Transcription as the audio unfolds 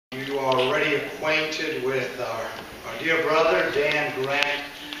you are already acquainted with our dear brother, Dan Grant.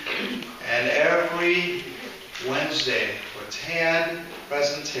 And every Wednesday for 10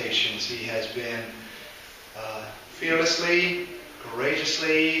 presentations, he has been fearlessly,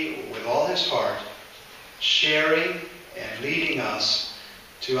 courageously, with all his heart, sharing and leading us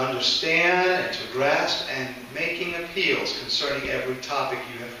to understand and to grasp and making appeals concerning every topic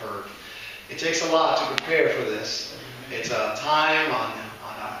you have heard. It takes a lot to prepare for this. It's a time on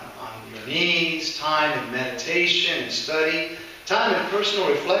your knees, time in meditation and study, time in personal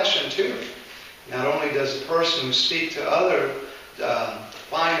reflection too. Not only does the person who speaks to others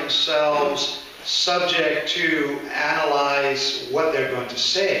find themselves subject to analyze what they're going to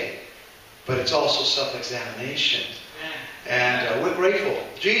say, but it's also self-examination. And we're grateful.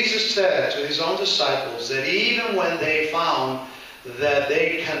 Jesus said to his own disciples that even when they found that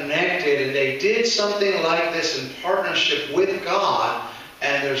they connected and they did something like this in partnership with God,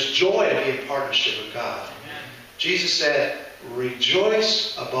 and there's joy to be in partnership with God, Jesus said,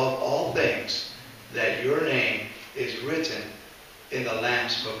 rejoice above all things that your name is written in the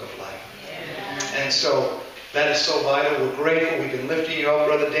Lamb's Book of Life. And so that is so vital. We're grateful. We've been lifting you up,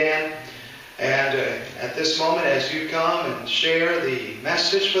 Brother Dan. And at this moment, as you come and share the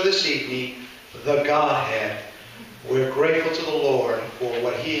message for this evening, the Godhead, we're grateful to the Lord for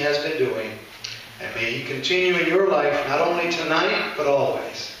what He has been doing. And may He continue in your life, not only tonight, but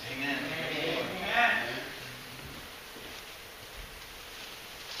always. Amen.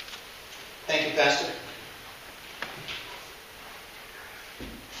 Thank you, Pastor.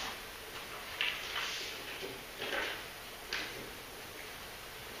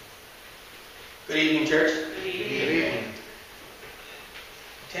 Good evening, church. Good evening.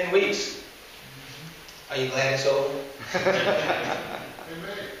 10 weeks. Are you glad it's over?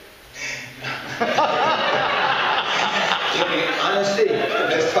 Honesty is the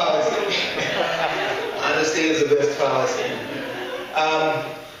best policy. Honesty is the best policy.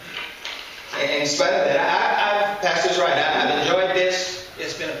 In spite of that, Pastor's right. I've enjoyed this.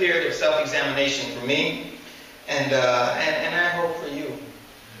 It's been a period of self-examination for me, and I hope for you.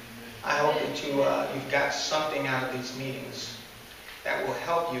 I hope that you've got something out of these meetings that will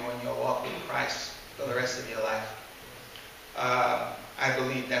help you in your walk with Christ for the rest of your life. I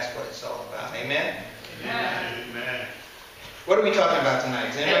believe that's what it's all about. Amen? Amen. What are we talking about tonight?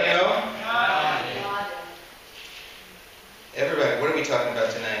 Does anybody know? God. Everybody, what are we talking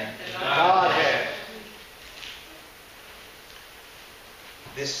about tonight? Godhead.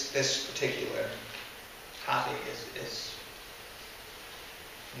 This particular topic is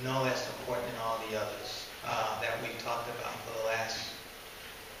no less important than all the others that we've talked about for the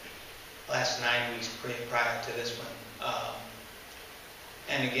last 9 weeks prior to this one.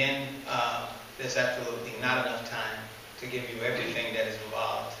 And again, there's absolutely not enough time to give you everything that is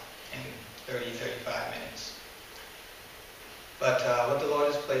involved in 30, 35 minutes. But what the Lord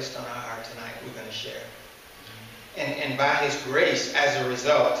has placed on our heart tonight, we're going to share. And by His grace, as a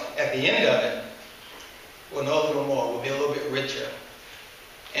result, at the end of it, we'll know a little more. We'll be a little bit richer.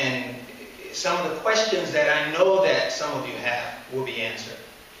 And some of the questions that I know that some of you have will be answered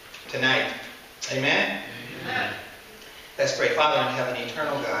tonight. Amen? Amen. Let's pray. Father in heaven,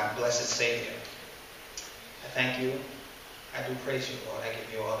 eternal God, blessed Savior, I thank you. I do praise you, Lord. I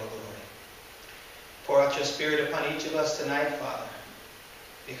give you all the glory. Pour out your Spirit upon each of us tonight, Father,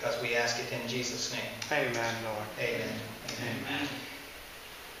 because we ask it in Jesus' name. Amen, Lord. Amen.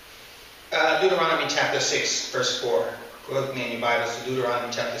 Amen. Deuteronomy chapter 6, verse 4. Go with me in your Bibles to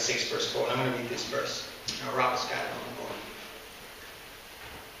Deuteronomy chapter 6, verse 4. And I'm going to read this verse. Now, Robert's got it on the board.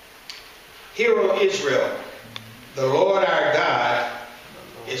 Hear, O Israel, the Lord our God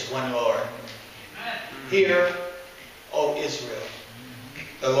is one Lord. Hear, O Israel,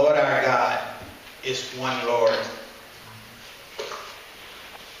 the Lord our God is one Lord.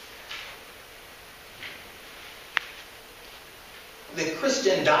 The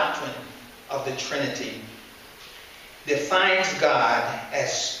Christian doctrine of the Trinity defines God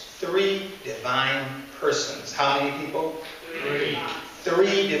as three divine persons. How many people? Three.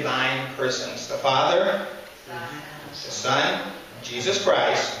 Three divine persons. The Father, the Son, Jesus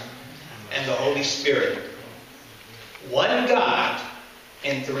Christ, and the Holy Spirit. One God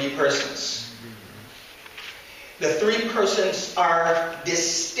in three persons. The three persons are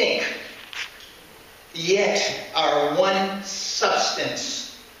distinct, yet are one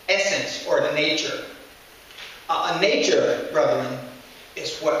substance, essence, or the nature. A nature, brethren,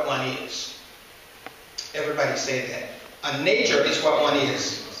 is what one is. Everybody say that. A nature is what one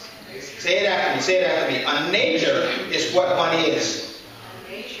is. Say it after me. Say it after me. A nature is what one is. A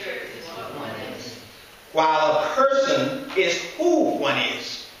nature is what one is. While a person is who one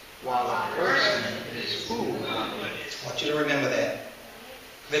is. while a person is who? I want you to remember that.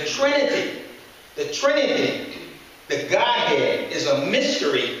 The Trinity, the Godhead is a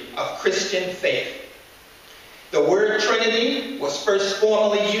mystery of Christian faith. The word Trinity was first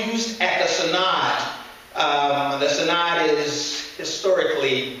formally used at the Synod. The Synod is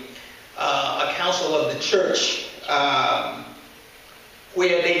historically a council of the church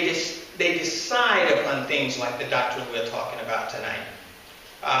where they decide upon things like the doctrine we're talking about tonight.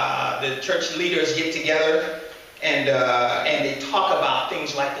 The church leaders get together and they talk about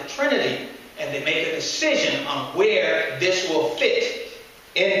things like the Trinity, and they make a decision on where this will fit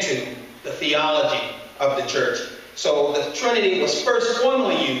into the theology of the church. So the Trinity was first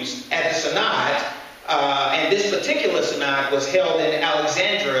formally used at the Synod, and this particular Synod was held in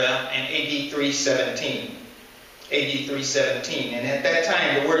Alexandria in AD 317. AD 317. And at that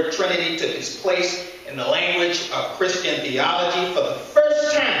time, the word Trinity took its place in the language of Christian theology for the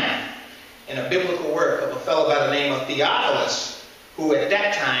first time in a biblical work of a fellow by the name of Theophilus, who at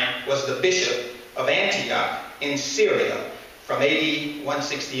that time was the bishop of Antioch in Syria from AD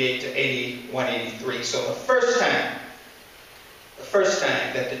 168 to AD 183. So the first time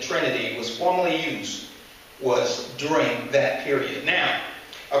that the Trinity was formally used was during that period. Now,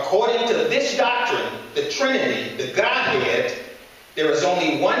 according to this doctrine, the Trinity, the Godhead, there is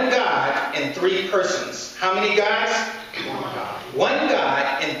only one God in three persons. How many gods? One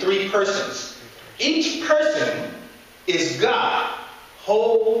God in three persons. Each person is God,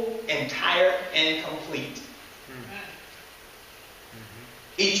 whole, entire, and complete.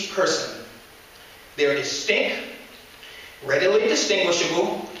 Each person. They're distinct, readily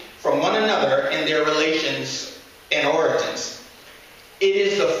distinguishable from one another in their relations and origins. It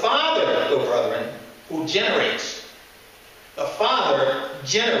is the Father, though, brethren, who generates. The Father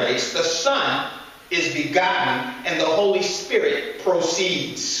generates, the Son is begotten, and the Holy Spirit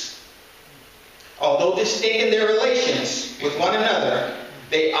proceeds. Although distinct in their relations with one another,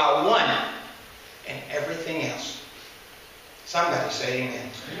 they are one in everything else. Somebody say amen.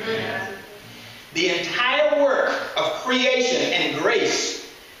 Amen. The entire work of creation and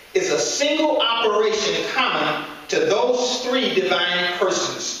grace is a single operation common to those three divine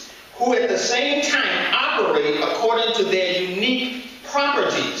persons, who at the same time operate according to their unique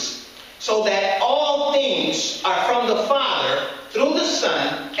properties, so that all things are from the Father through the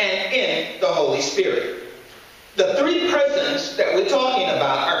Son and in the Holy Spirit. The three persons that we're talking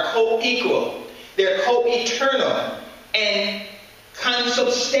about are co-equal, they're co-eternal and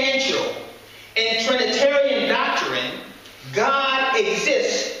consubstantial. In Trinitarian doctrine, God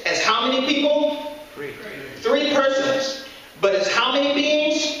exists as how many people? Three persons. But as how many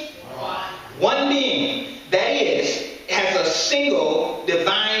beings? One being. That is, has a single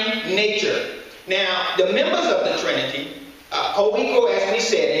divine nature. Now, the members of the Trinity, co-equal as we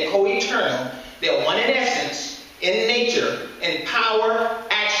said, and co-eternal, they're one in essence, in nature, in power,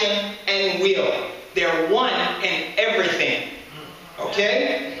 action, and will. They're one in everything.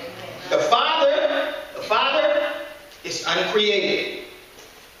 Okay? The Father is uncreated.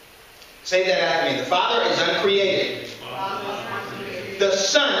 Say that after me. The Father is uncreated. The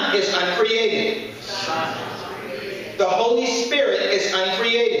Son is uncreated. The Holy Spirit is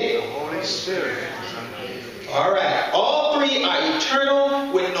uncreated. All right. All three are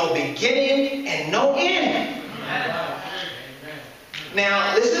eternal with no beginning and no end.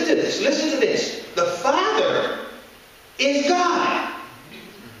 Now, listen to this. Listen to this. The Father is God.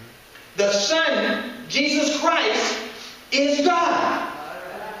 The Son, Jesus Christ, is God.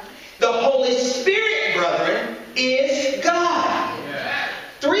 The Holy Spirit, brethren, is God.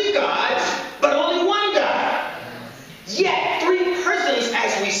 Three gods, but only one God. Yet, three persons,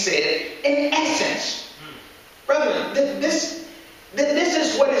 as we said, in essence. Brethren, this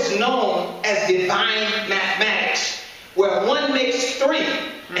is what is known as divine mathematics, where one makes three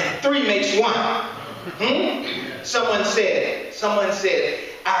and three makes one. Someone said,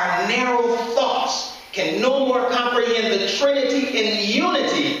 our narrow thoughts can no more comprehend the Trinity in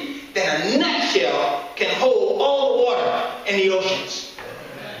unity than a nutshell can hold all the water in the oceans.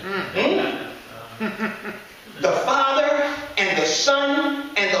 The Father and the Son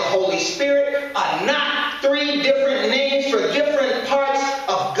and the Holy Spirit are not three different names for different parts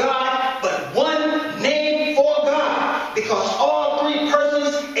of God, but one name for God, because all three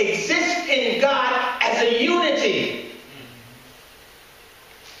persons exist in God as a unity.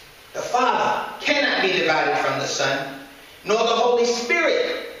 The Father cannot be divided from the Son, nor the Holy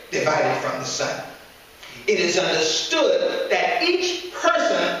Spirit divided from the Son. It is understood that each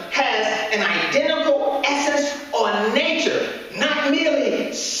person has an identical essence or nature, not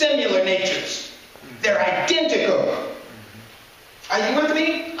merely similar natures. They're identical. Are you with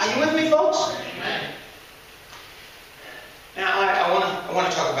me? Are you with me, folks? Amen. Now, I want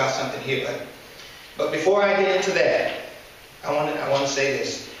to talk about something here, but before I get into that, I want to say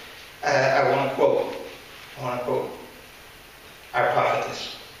this. I want to quote our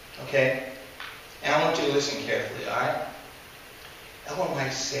prophetess. Okay? And I want you to listen carefully, all right? Ellen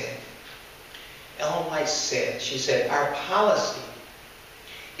White said, she said, our policy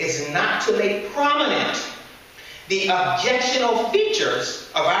is not to make prominent the objectionable features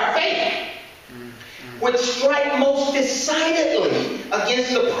of our faith, which strike most decidedly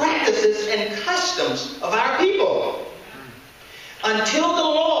against the practices and customs of our people, until the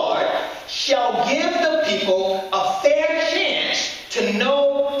Lord shall give the people a fair chance to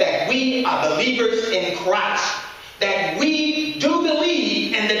know that we are believers in Christ, that we do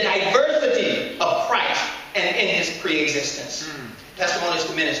believe in the diversity of Christ and in his pre-existence. Testimonies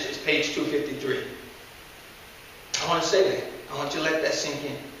to Ministers, page 253. I want to say that. I want you to let that sink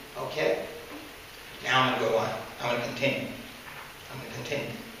in. Okay? Now I'm going to go on. I'm going to continue.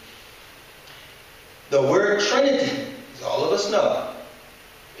 The word Trinity, as all of us know,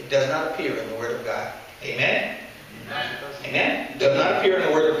 it does not appear in the Word of God. Amen? Amen? It does not appear in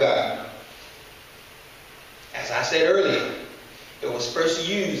the Word of God. As I said earlier, it was first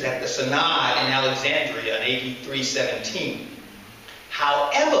used at the Synod in Alexandria in AD 317.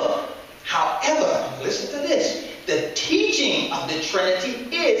 However, listen to this. The teaching of the Trinity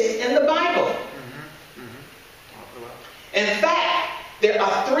is in the Bible. In fact, there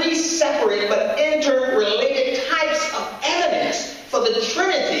are three separate but interrelated types of evidence for the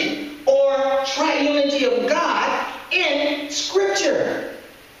Trinity or triunity of God in Scripture.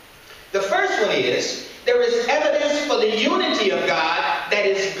 The first one is, there is evidence for the unity of God, that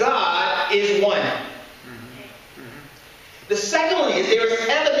is, God is one. The second one is, there is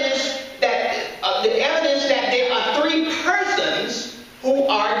evidence that there are three persons who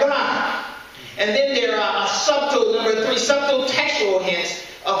are God. And then there are number three, subtle textual hints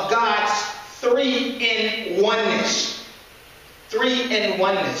of God's three in oneness. Three in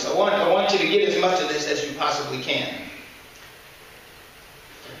oneness. I want you to get as much of this as you possibly can.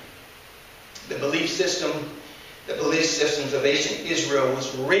 The belief systems of ancient Israel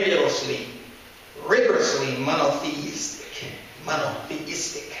was rigorously monotheistic.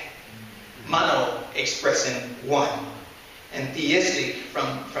 Mono expressing one, and theistic from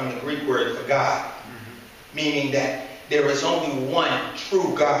the Greek word for God, meaning that there is only one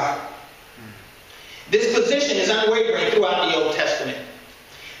true God. This position is unwavering throughout the Old Testament.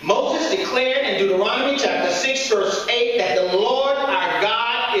 Moses declared in Deuteronomy chapter 6 verse 8 that the Lord our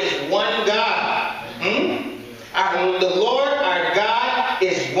God is one God. The Lord our God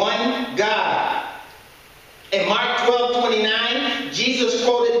is one God. In Mark 12:29, Jesus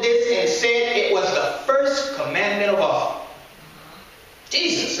quoted this and said it was the first commandment of all.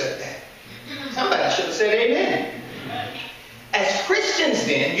 Jesus said that. Somebody should have said amen. As Christians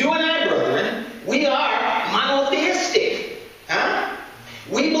then, you and I, brethren, we are monotheistic.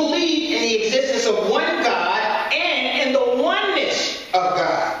 We believe in the existence of one God and in the oneness of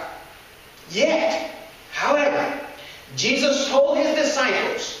God. Yet, however, Jesus told his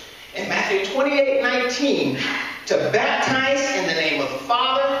disciples in Matthew 28:19 to baptize in the name of the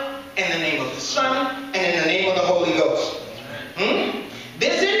Father, in the name of the Son, and in the name of the Holy Ghost.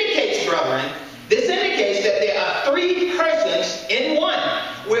 This indicates, brethren, that there are three persons in one.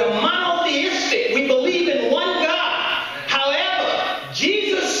 We're monotheistic. We believe in one God. However,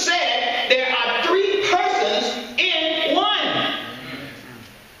 Jesus said there are three persons in one.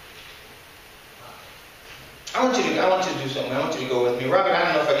 I want you to do something. I want you to go with me. Robert, I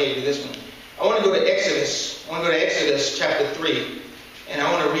don't know if I gave you this one. I want to go to Exodus. I want to go to Exodus chapter 3. And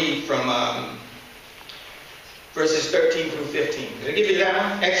I want to read from verses 13 through 15. Did I give you that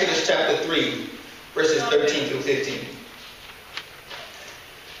one? Exodus chapter 3, verses 13 through 15.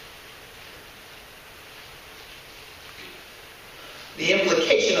 The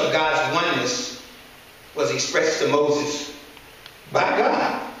implication of God's oneness was expressed to Moses by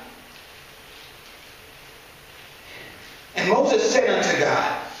God. And Moses said unto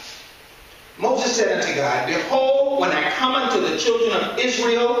God, Behold, when I come unto the children of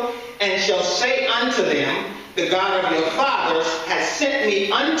Israel, and shall say unto them, the God of your fathers has sent me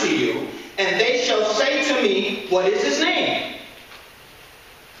unto you, and they shall say to me, What is his name?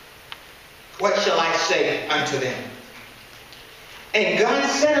 What shall I say unto them? And God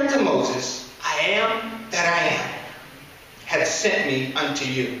said unto Moses, I am that I am, hath sent me unto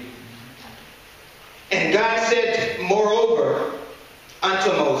you. And God said, moreover,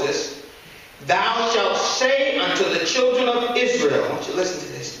 unto Moses, Thou shalt say unto the children of Israel, I want you to listen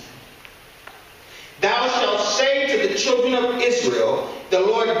to this now. Thou shalt say to the children of Israel, the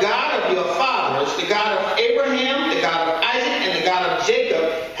Lord God of your fathers, the God of Abraham, the God of Isaac, and the God of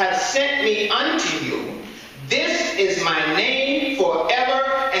Jacob, hath sent me unto you. This is my name forever,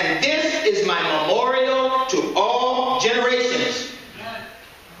 and this is my memorial to all generations.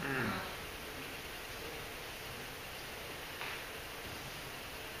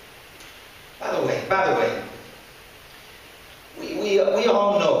 By the way, we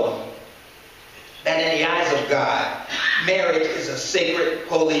all know that in the eyes of God, marriage is a sacred,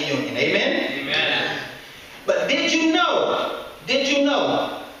 holy union. Amen? Amen. But did you know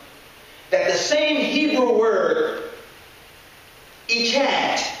that the same Hebrew word each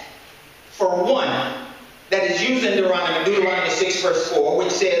had for one that is used in Deuteronomy 6 verse 4,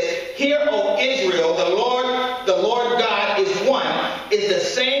 which says, Hear, O Israel, the Lord God is one, is the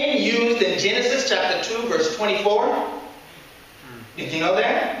same used in Genesis chapter 2 verse 24? Did you know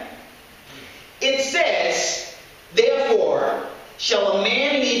that? It says, Therefore shall a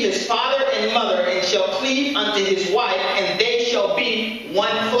man leave his father and mother, and shall cleave unto his wife, and they shall be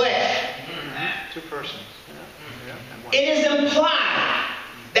one flesh. Two persons. It is implied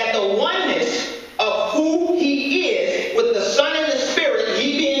that the oneness of who he is with the Son and the Spirit,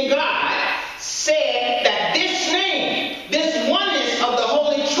 he being God, said that this name, this oneness of the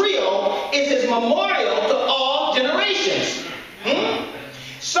Holy Trio, is his memorial to all generations.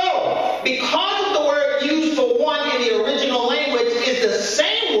 So, because of the word used for one in the original language is the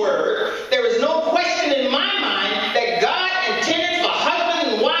same word, there is no question in my mind that God intended for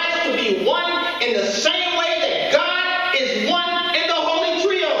husband and wives to be one in the same way that God is one in the Holy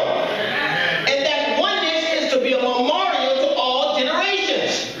Trio. And that oneness is to be a memorial to all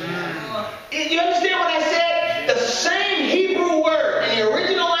generations. You understand what I said? The same Hebrew word in the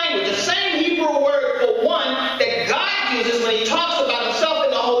original language, the same Hebrew word for one that God uses when he talks about himself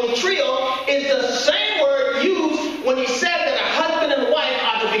in the Holy Trio is the same word used when he said that a husband and wife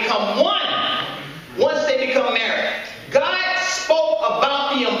are to become one once they become married. God spoke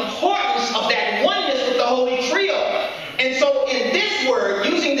about the importance of that oneness with the Holy Trio. And so in this word,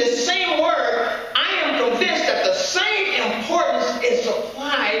 using this same word, I am convinced that the same importance is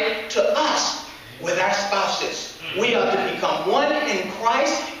applied to us with our spouses. We are to become one in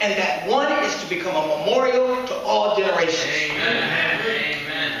Christ, and that one is to become a memorial to all generations.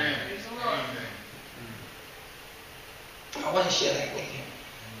 Amen. I want to share that with you.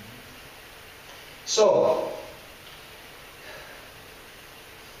 So,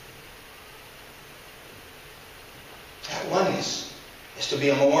 that oneness is to be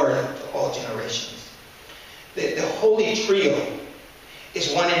a memorial to all generations. The Holy Trio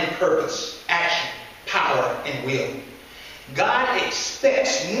is one in purpose, action, power, and will. God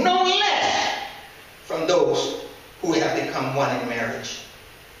expects no less from those who have become one in marriage.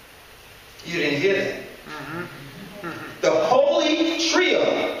 You didn't hear that? The Holy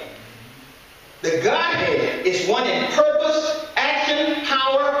Trio, the Godhead, is one in purpose, action,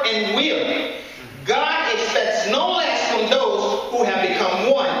 power, and will. God expects no less from those who have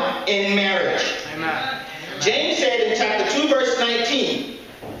become one in marriage. Amen. James said in chapter 2, verse 19,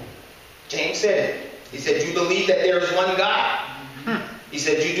 James said it. He said, You believe that there is one God? He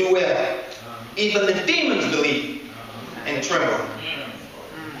said, You do well. Even the demons believe and tremble.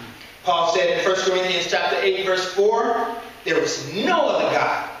 Paul said in 1 Corinthians chapter 8, verse 4, there is no other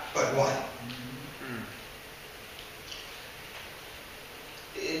God but one.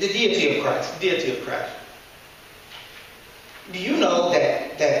 The deity of Christ. The deity of Christ. Do you know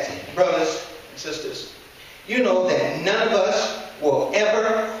that, brothers and sisters, you know that none of us will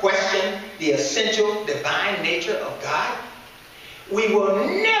ever question the essential divine nature of God? We will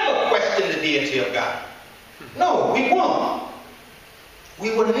never question the deity of God. No, we won't. We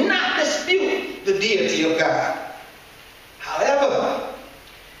will not dispute the deity of God. However,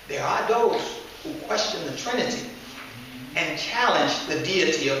 there are those who question the Trinity and challenge the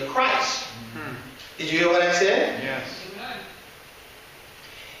deity of Christ. Did you hear what I said? Yes.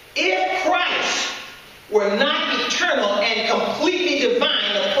 If Christ were not eternal and completely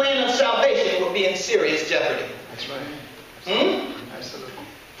divine, the plan of salvation would be in serious jeopardy. That's right. Absolutely.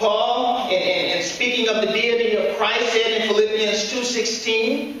 Paul, in speaking of the deity of Christ, said in Philippians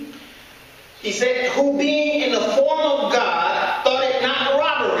 2:16, he said, Who being in the form of God, thought it not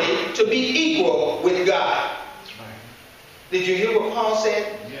robbery to be equal with God. That's right. Did you hear what Paul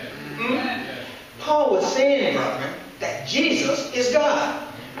said? Yeah. Paul was saying, brethren, that Jesus is God.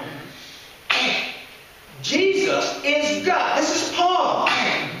 Jesus is God. This is Paul.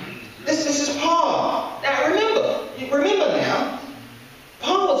 This is Paul. Now remember now,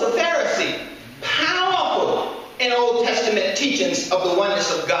 Paul was a Pharisee, powerful in Old Testament teachings of the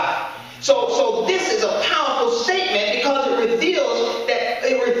oneness of God. So this is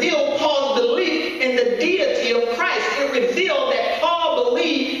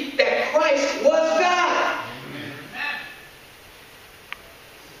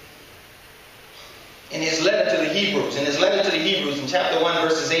chapter 1,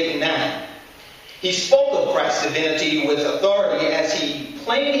 verses 8 and 9. He spoke of Christ's divinity with authority as he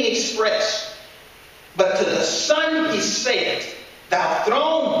plainly expressed. But to the Son he saith, Thy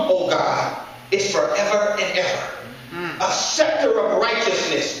throne, O God, is forever and ever. A scepter of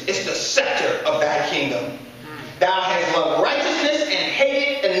righteousness is the scepter of thy kingdom. Thou hast loved righteousness and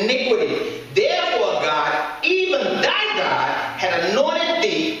hated iniquity. Therefore, God, even thy God, had anointed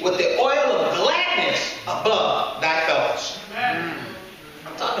thee with the oil of gladness above thy fellows.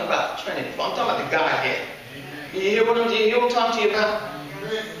 I'm talking about the Trinity. I'm talking about the Godhead. You hear what I'm talking to you about?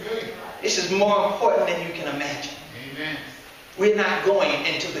 This is more important than you can imagine. We're not going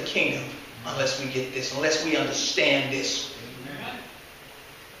into the kingdom unless we get this, unless we understand this.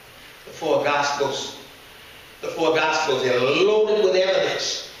 The four Gospels are loaded with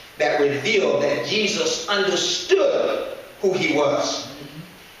evidence that reveal that Jesus understood who he was.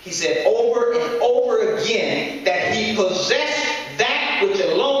 He said over and over again that he possessed that which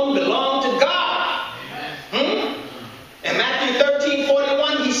alone belonged to God. In Matthew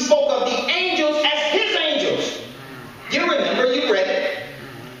 13:41, he spoke of the angels as his angels. You remember, you read it.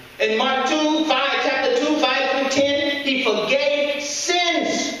 In Mark 2, chapter 2, 5 through 10, he forgave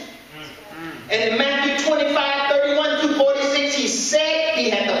sins. And in Matthew 25:31 through 46, he said he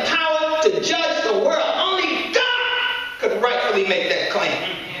had the power to judge the world. Only God could rightfully make that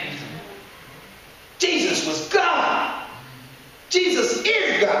claim. Jesus was God. Jesus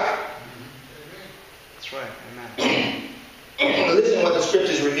is God. That's right. Amen. Listen to what the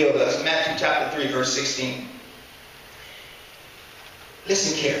scriptures reveal to us. Matthew chapter 3, verse 16.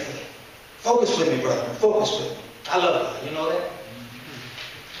 Listen carefully. Focus with me, brother. Focus with me. I love God. You know that?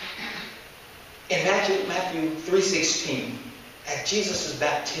 In Matthew 3:16, at Jesus'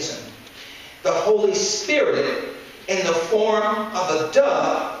 baptism, the Holy Spirit, in the form of a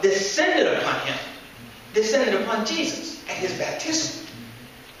dove, descended upon him. Descended upon Jesus at his baptism.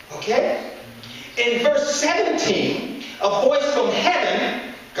 Okay? In verse 17, a voice from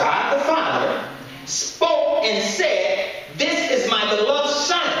heaven, God the Father, spoke and said, This is my beloved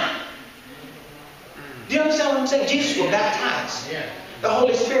Son. Do you understand what I'm saying? Jesus was baptized. The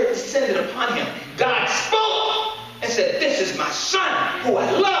Holy Spirit descended upon him. God spoke and said, This is my Son who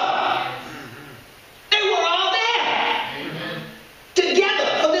I love. They were all there.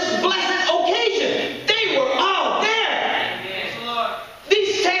 Together for this blessed occasion. They were all there.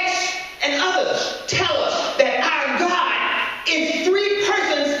 These texts and others tell us that our God is three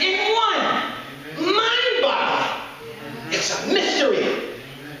persons in one. Mind-boggling. It's a mystery.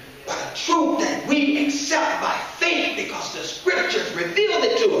 But a truth that we accept by faith because the scriptures revealed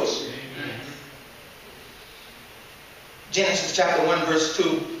it to us. Genesis chapter 1 verse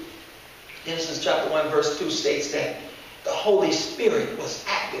 2. Genesis chapter 1 verse 2 states that the Holy Spirit was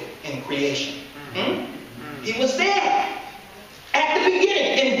active in creation. He was there at the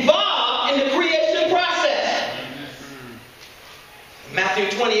beginning, involved in the creation process. Matthew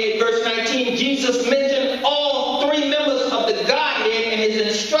 28 verse 19, Jesus mentioned all three members of the Godhead in his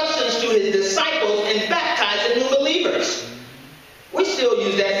instructions to his disciples and baptizing new believers. We still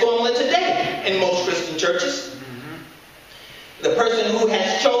use that formula today in most Christian churches. The person who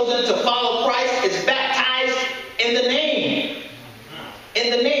has chosen to follow Christ is baptized in the name.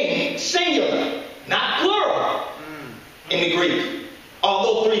 In the name, singular, not plural in the Greek.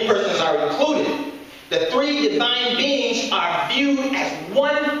 Although three persons are included, the three divine beings are viewed as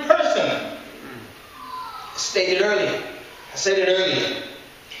one person. I said it earlier.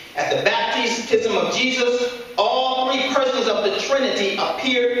 At the baptism of Jesus, all three persons of the Trinity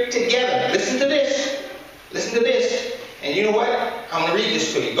appeared together. Listen to this. And you know what? I'm going to read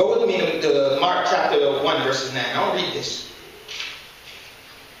this to you. Go with me to Mark chapter 1, verses 9. I'll read this.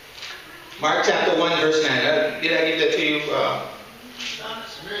 Mark chapter 1, verse 9. Did I give that to you?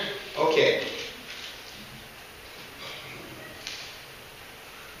 Okay.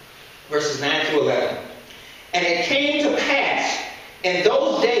 Verses 9 through 11. And it came to pass in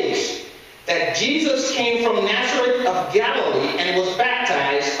those days that Jesus came from Nazareth of Galilee and was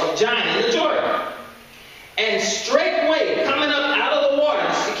baptized of John in the Jordan. And straightway, coming up out of the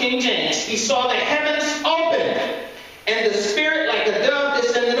waters, the King James, he saw the heavens opened, and the Spirit like a dove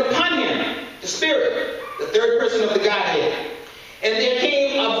descended upon him. The Spirit, the third person of the Godhead. And there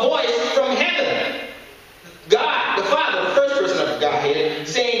came a voice from heaven, God, the Father, the first person of the Godhead,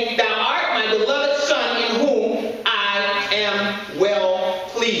 saying, Thou art my beloved Son, in whom I am well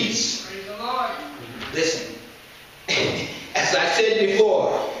pleased. Praise the Lord. Listen, as I said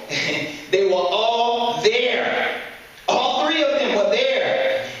before, they were all there. All three of them were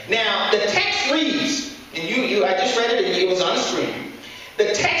there. Now, the text reads, and I just read it and it was on the screen.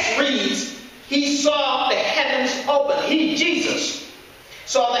 The text reads, he saw the heavens open. Jesus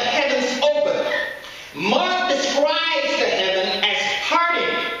Mark describes the heaven as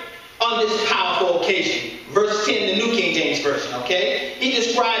parting on this powerful occasion. Verse 10, the New King James Version, okay? He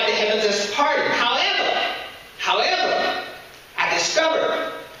described the heavens as parting. However, I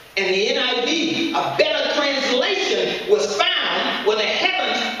discovered in the NIV a better translation was found when the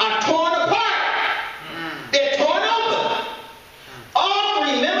heavens are torn apart. They're torn open. All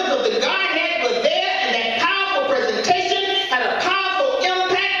three members of the Godhead were there, and that powerful presentation had a powerful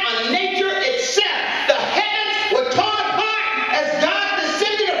impact on nature itself. The heavens were torn apart as God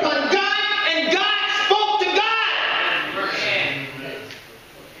descended upon God, and God spoke to God. Amen.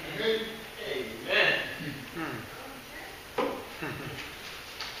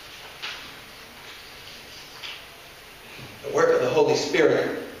 The work of the Holy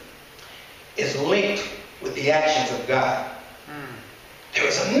Spirit is linked with the actions of God. There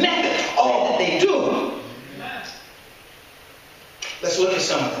is a method to all that they do. Let's look at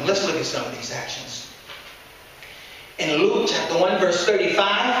some of them. Let's look at some of these actions. In Luke chapter 1, verse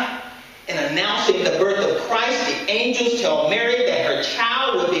 35, in announcing the birth of Christ, the angels tell Mary that her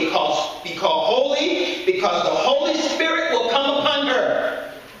child will be called holy because the Holy Spirit will come upon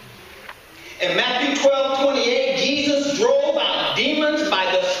her. In Matthew 12:28, Jesus drove out demons by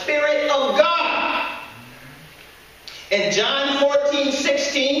the Spirit of God. In John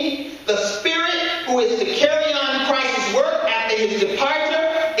 14:16, the Spirit who is to carry on Christ's work after his departure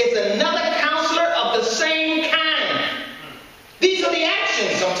is another counselor of the same kind. These are the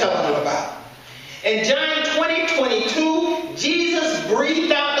actions I'm telling you about. In John 20:22, Jesus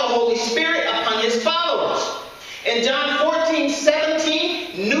breathed out the Holy Spirit upon his followers. In John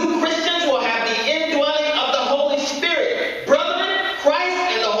 14:17, new Christians will have the indwelling of the Holy Spirit. Brethren, Christ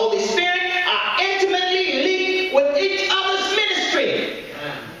and the Holy Spirit are intimately linked with each other's ministry.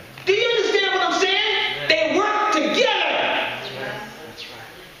 Do you understand what I'm saying? They work together. That's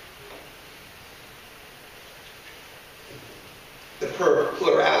right. The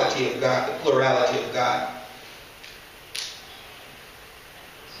plurality of God. The plurality of God.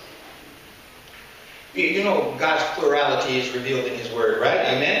 You know God's plurality is revealed in his word, right?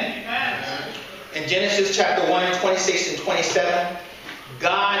 Amen? In Genesis chapter 1, 26 and 27,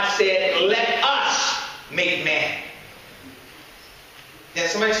 God said, "Let us make man." Did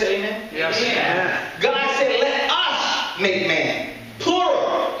somebody say amen? Yes. Amen. God said, "Let us make man."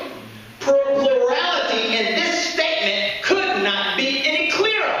 Plural. Plurality in this statement could not be any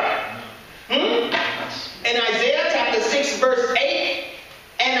clearer. In Isaiah chapter 6, verse 8,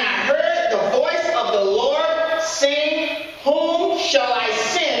 "And I heard the voice of the Lord saying, Whom shall I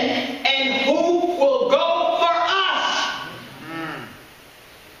send, and who will go for us?"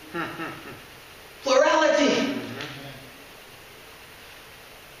 Plurality.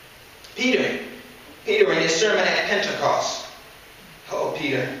 Peter in his sermon at Pentecost. Oh,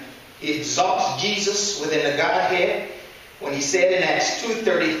 Peter. He exalts Jesus within the Godhead when he said in Acts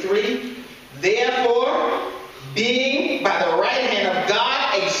 2:33, "Therefore, being by the right hand of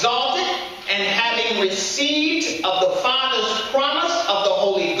God exalted, and having received of the Father's promise of the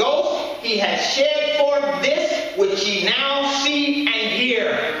Holy Ghost, he has shed forth this which ye now see and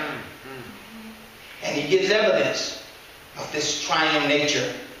hear." And he gives evidence of this triune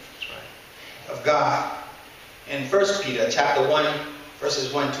nature of God. In 1 Peter chapter 1,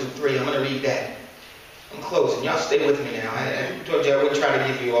 verses 1, 2, 3, I'm going to read that. I'm closing. Y'all stay with me now. I told you I would try to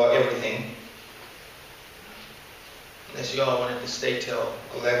give you all everything. Unless y'all wanted to stay till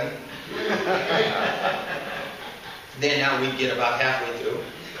 11. Then now we get about halfway through.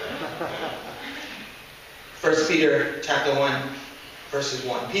 1 Peter chapter 1, verses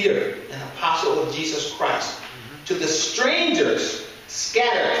 1. Peter, an apostle of Jesus Christ, to the strangers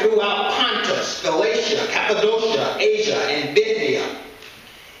scattered throughout Pontus, Galatia, Cappadocia, Asia, and Bithynia,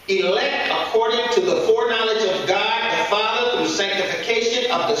 elect according to the foreknowledge of God the Father through sanctification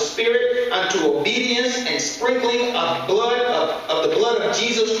of the Spirit unto obedience and sprinkling of the blood of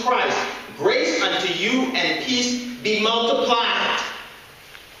Jesus Christ. Grace unto you and peace be multiplied.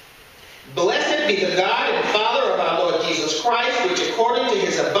 Blessed be the God and Father of our Lord Jesus Christ, which according to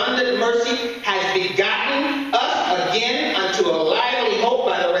his abundant mercy has begotten us again unto a lively hope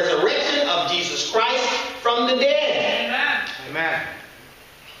by the resurrection of Jesus Christ from the dead. Amen.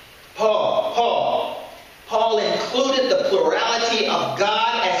 Paul included the plurality of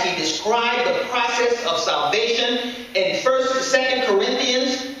God as he described the process of salvation in 2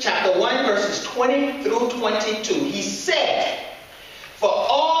 Corinthians chapter 1, verses 20 through 22. He said, "For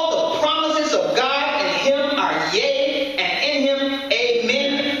all the promises of God in him are yea, and in him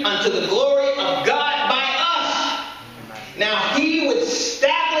amen, unto the glory of God by us. Now he who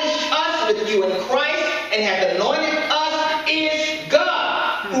established us with you in Christ and hath anointed us is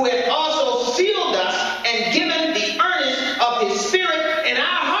God, who hath also sealed us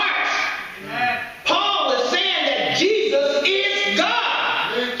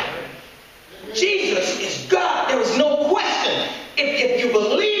you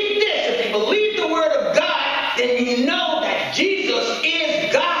believe this, if you believe the Word of God, then you know that Jesus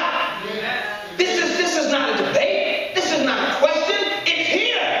is God. This is not a debate. This is not a question. It's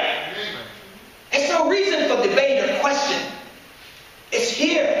here. There's no reason for debate or question. It's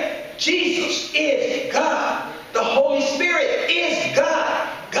here. Jesus is God. The Holy Spirit is God.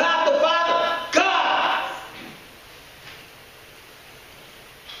 God the Father. God.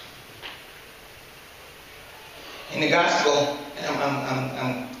 In the gospel, and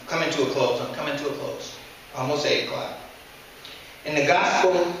I'm coming to a close. Almost 8 o'clock. In the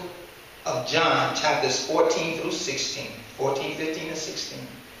gospel of John, chapters 14 through 16, 14, 15, and 16,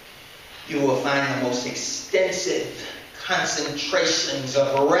 you will find the most extensive concentrations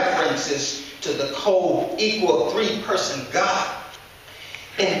of references to the co-equal three-person God.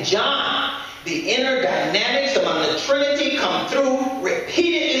 In John, the inner dynamics among the Trinity come through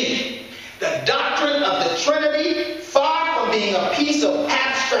repeatedly. The doctrine of the Trinity, far from being a piece of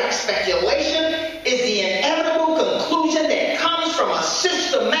abstract speculation, is the inevitable conclusion that comes from a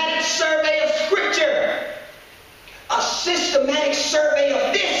systematic survey of Scripture. A systematic survey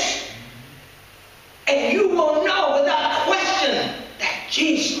of this. And you will know without question that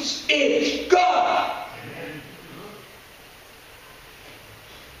Jesus is God.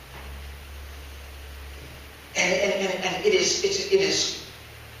 And it is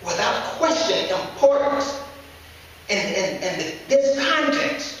without question important. And this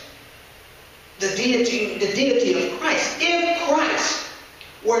context, the deity of Christ. If Christ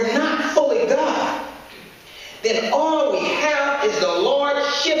were not fully God, then all we have is the Lord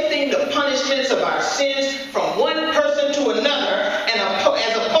shifting the punishments of our sins from one person to another, and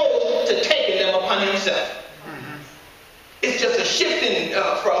as opposed to taking them upon himself. It's just a shifting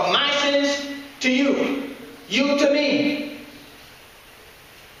from my sins to you, you to me.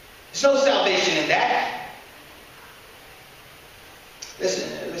 There's no salvation in that. Listen.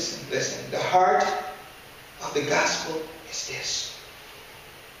 The heart of the gospel is this.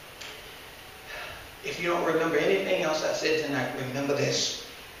 If you don't remember anything else I said tonight, remember this.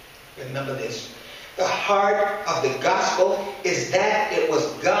 Remember this. The heart of the gospel is that it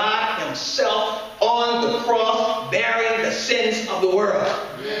was God himself on the cross bearing the sins of the world.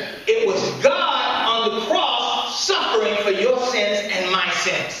 Amen. It was God on the cross suffering for your sins and my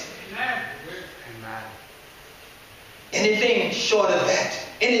sins. Amen. Anything short of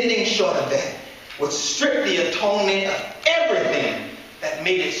that would strip the atonement of everything that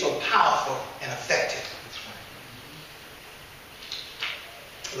made it so powerful and effective.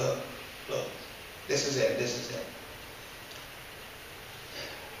 Look. This is it.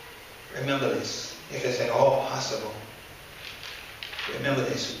 Remember this, if it's at all possible. Remember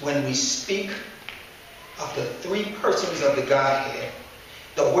this. When we speak of the three persons of the Godhead,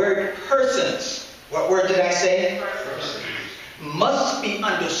 the word persons, what word did I say? Persons. Must be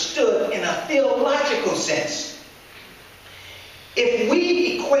understood in a theological sense. If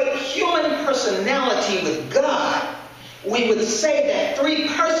we equate human personality with God, we would say that three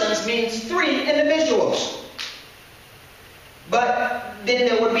persons means three individuals. But then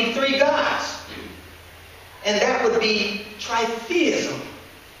there would be three gods. And that would be tritheism.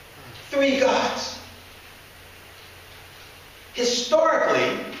 Three gods.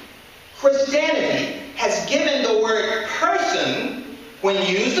 Historically, Christianity has given the word person, when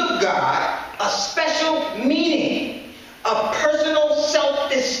used of God, a special meaning, a personal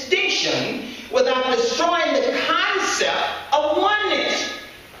self-distinction, without destroying the concept of oneness.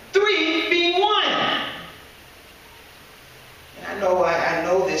 Three being one. And I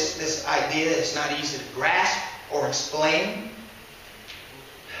know this idea is not easy to grasp or explain,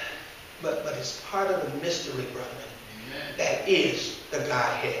 but it's part of the mystery, brother. Amen. That is the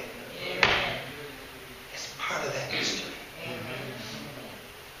Godhead. Amen. It's part of that mystery. Amen.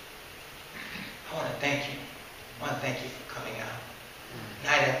 I want to thank you. For coming out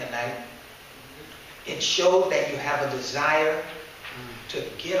night after night. It showed that you have a desire to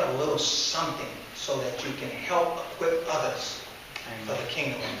get a little something so that you can help equip others for the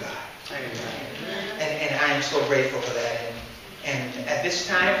kingdom of God. Amen. And I am so grateful for that. And at this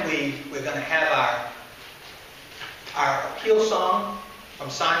time, we're going to have our appeal song from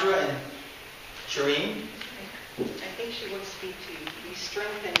Saundra and Shireen. I think she wants me to be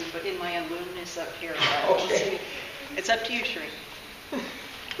strengthened, but in my aloneness up here. Okay. It's up to you, Shireen.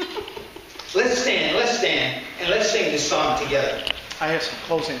 Let's stand, and let's sing this song together. I have some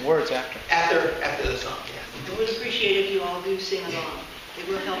closing words after. After the song, yeah. I would appreciate if you all do sing along. It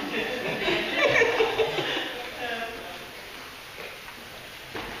will help me.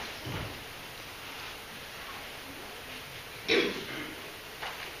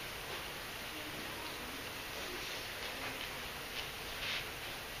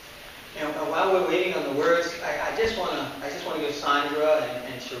 And while we're waiting on the words, I just want to give Saundra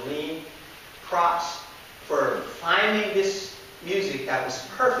and Shireen props for finding this music that was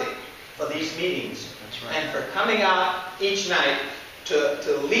perfect for these meetings. That's right. And for coming out each night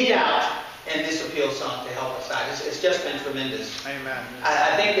to lead out in this appeal song to help us out. It's just been tremendous. Amen.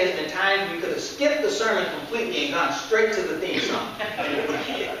 I think there's been times we could have skipped the sermon completely and gone straight to the theme song. And it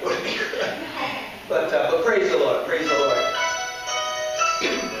would be good. But praise the Lord. Praise the Lord.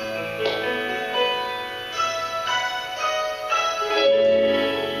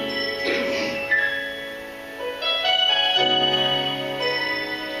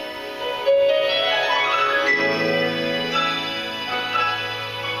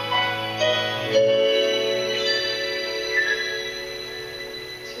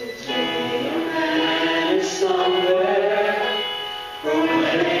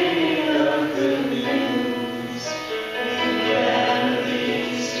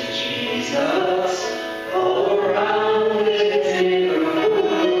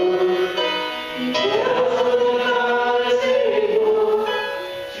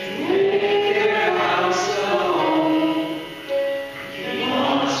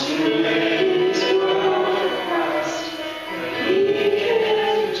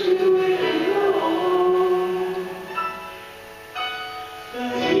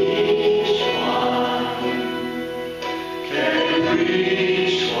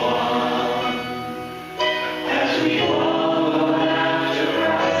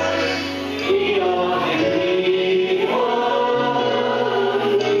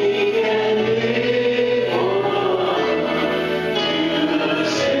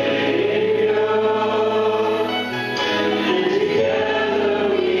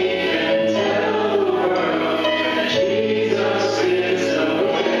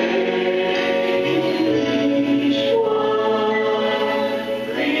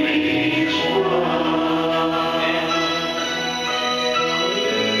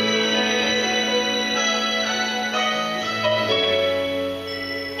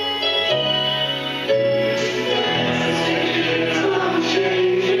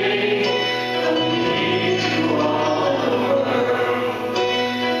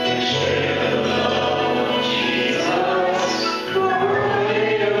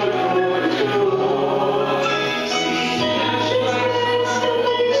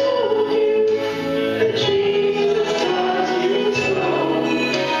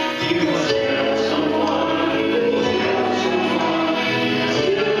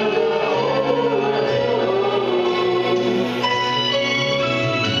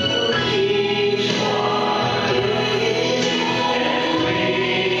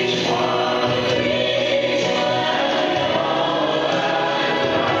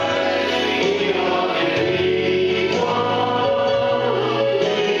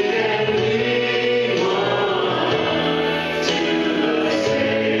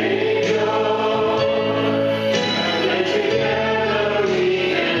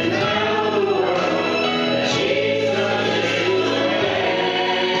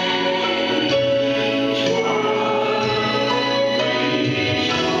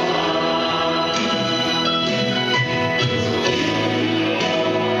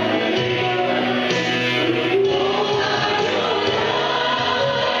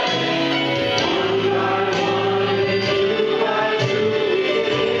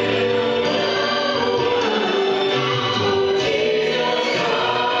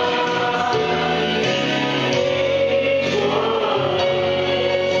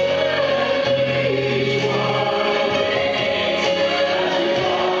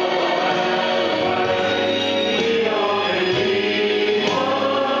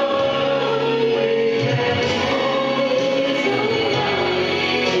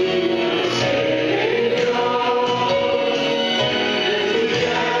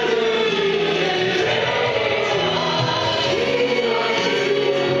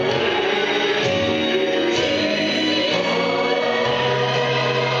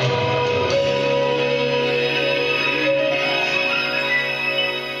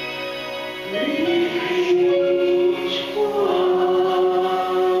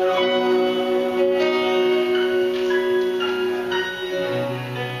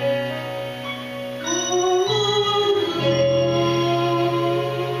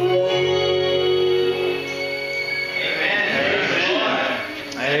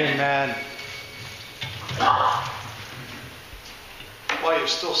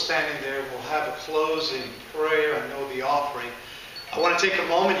 still standing there, we'll have a closing prayer and know the offering. I want to take a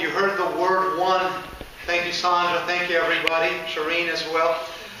moment. You heard the word one. Thank you, Saundra. Thank you, everybody. Shireen as well.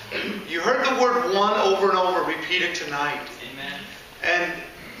 You heard the word one over and over repeated tonight. Amen. And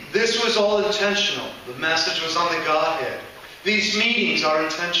this This was all intentional. The message was on the Godhead. These meetings are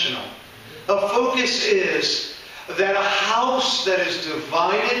intentional. The focus is that a house that is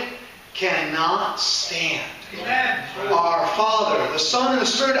divided cannot stand. Amen. Our Father, the Son, and the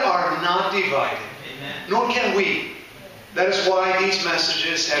Spirit are not divided. Amen. Nor can we. That is why these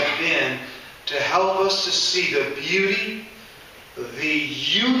messages have been to help us to see the beauty, the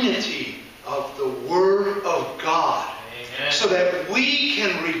unity of the Word of God. Amen. So that we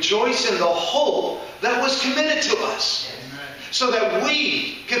can rejoice in the hope that was committed to us. Amen. So that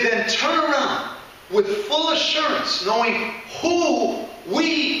we can then turn around with full assurance, knowing who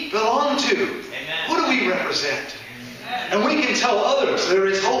we belong to. Amen. Who do we represent? Amen. And we can tell others there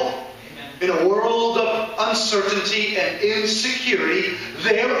is hope. Amen. In a world of uncertainty and insecurity,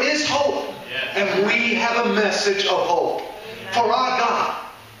 there is hope. Yes. And we have a message of hope. For our God,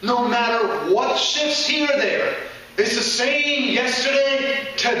 no matter what shifts here or there, it's the same yesterday,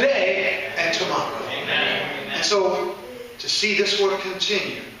 today, and tomorrow. Amen. And so, to see this work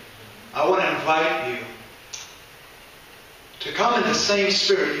continue, I want to invite you to come in the same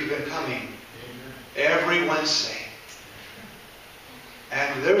spirit you've been coming every Wednesday.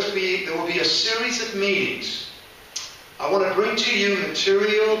 And there will be a series of meetings. I want to bring to you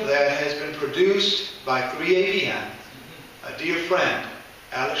material that has been produced by 3ABN, a dear friend,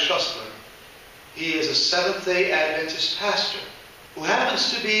 Alex Schussler. He is a Seventh-day Adventist pastor who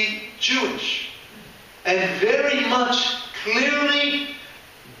happens to be Jewish and very much clearly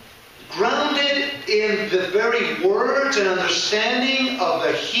grounded in the very words and understanding of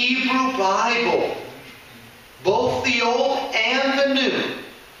the Hebrew Bible, both the Old and the New.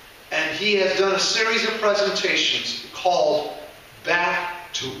 And he has done a series of presentations called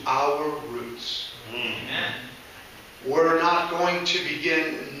Back to Our Roots. Amen. We're not going to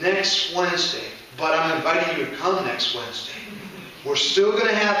begin next Wednesday, but I'm inviting you to come next Wednesday. We're still going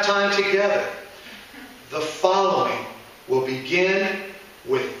to have time together. The following will begin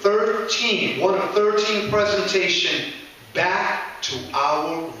with one of 13 presentation, Back to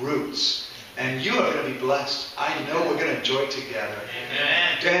Our Roots. And you are going to be blessed. I know we're going to enjoy it together.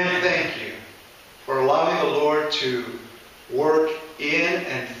 Amen. Dan, thank you for allowing the Lord to work in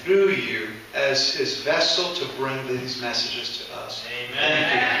and through you as His vessel to bring these messages to us.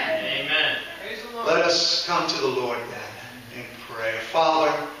 Amen. Amen. Let us come to the Lord then in prayer.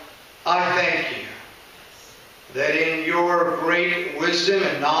 Father, I thank you that in your great wisdom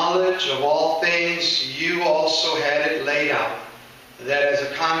and knowledge of all things, you also had it laid out that as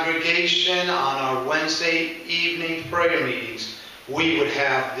a congregation on our Wednesday evening prayer meetings, we would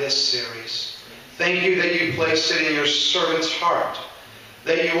have this series. Thank you that you placed it in your servant's heart,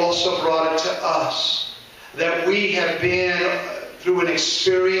 that you also brought it to us, that we have been through an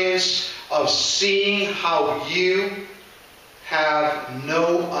experience of seeing how you have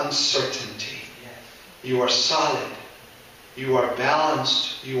no uncertainty. You are solid, you are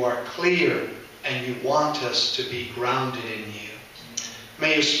balanced, you are clear, and you want us to be grounded in you.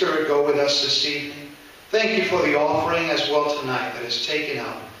 May your Spirit go with us this evening. Thank you for the offering as well tonight that is taken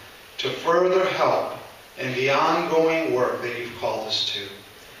up to further help in the ongoing work that you've called us to.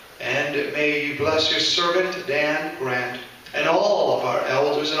 And may you bless your servant, Dan Grant, and all of our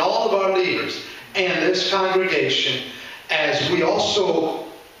elders and all of our leaders and this congregation as we also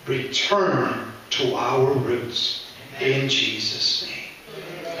return to our roots in Jesus.